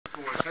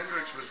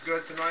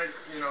good tonight,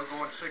 you know,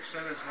 going 6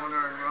 innings, 1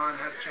 earned run,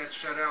 had a chance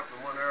to shut out,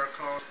 and 1 error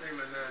cost him,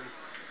 and then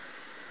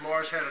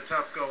Morris had a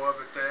tough go of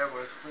it there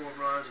with 4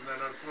 runs, and then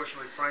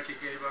unfortunately Frankie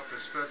gave up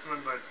his 5th one,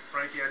 but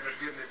Frankie ended up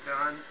getting it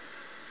done.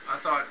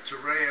 I thought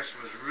Torres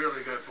was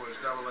really good for his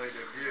Double-A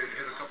debut.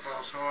 Hit a couple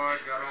balls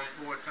hard, got on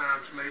 4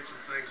 times, made some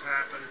things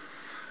happen.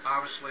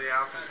 Obviously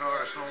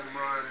Alcantara's home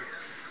run,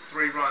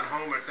 3-run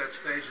homer at that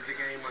stage of the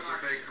game was a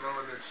big blow,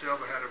 and then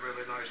Silva had a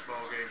really nice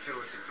ball game too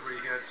with the 3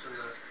 hits and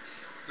the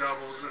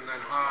doubles, and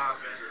then Ha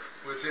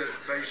with his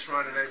base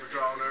run and able to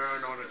draw an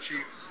earn on a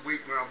cheap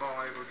weak ground ball,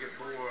 able to get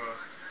Boer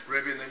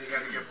ribby, and then you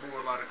got to give Boer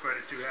a lot of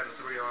credit too. Had a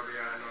 3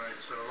 RBI night,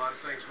 so a lot of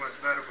things went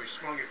better. We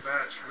swung at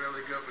bats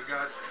really good. We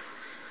got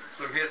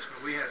some hits,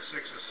 but we had 6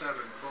 or 7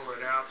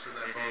 bullet outs in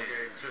that ball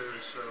game too.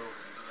 So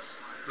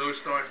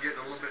those started getting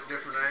a little bit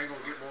different angle,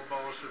 get more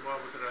balls to the ball,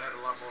 but then I had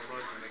a lot more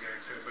runs in the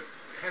game too. But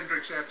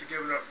Hendricks, after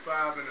giving up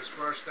 5 in his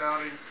first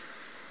outing,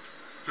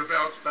 to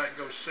bounce back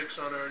and go 6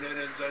 unearned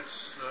innings,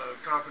 that's a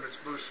confidence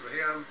boost for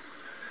him.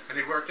 And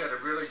he worked at a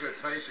really good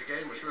pace. The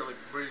game was really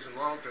breezing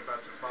along to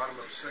about the bottom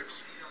of the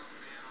 6th,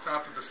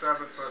 top of the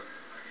 7th, but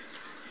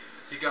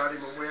he got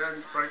him a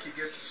win. Frankie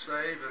gets a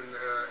save, and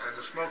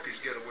the Smokies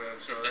get a win.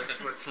 So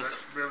that's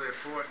really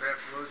important.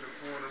 After losing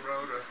 4 in a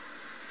row, to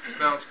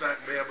bounce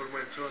back and be able to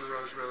win 2 in a row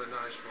is really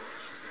nice for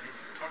us.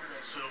 Talk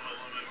about Silva a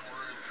little bit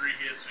more. 3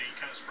 hits, and he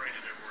kind of sprayed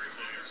it everywhere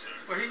too. So.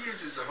 Well, he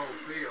uses the whole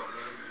field.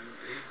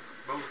 He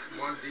both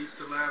 1 deep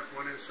to left,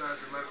 1 inside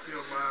the left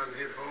field line,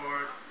 hit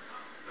hard.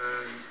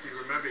 And if you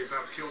remember, he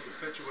about killed the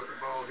pitcher with the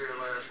ball here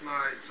last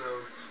night. So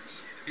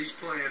he's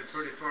playing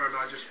pretty firm.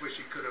 I just wish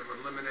he could have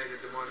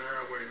eliminated the 1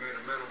 error where he made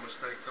a mental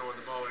mistake throwing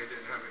the ball. He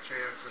didn't have a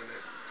chance, and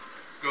it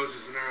goes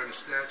as an error in the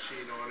stat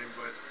sheet on him.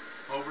 But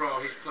overall,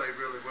 he's played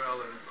really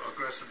well in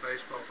aggressive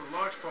baseball. For the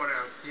large part,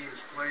 our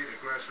teams played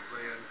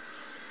aggressively, and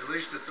at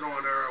least the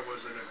throwing error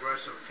was an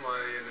aggressive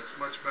play. And it's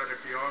much better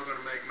if you are going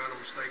to make mental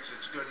mistakes.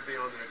 It's good to be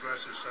on the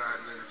aggressive side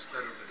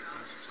instead of the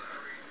defensive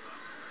side.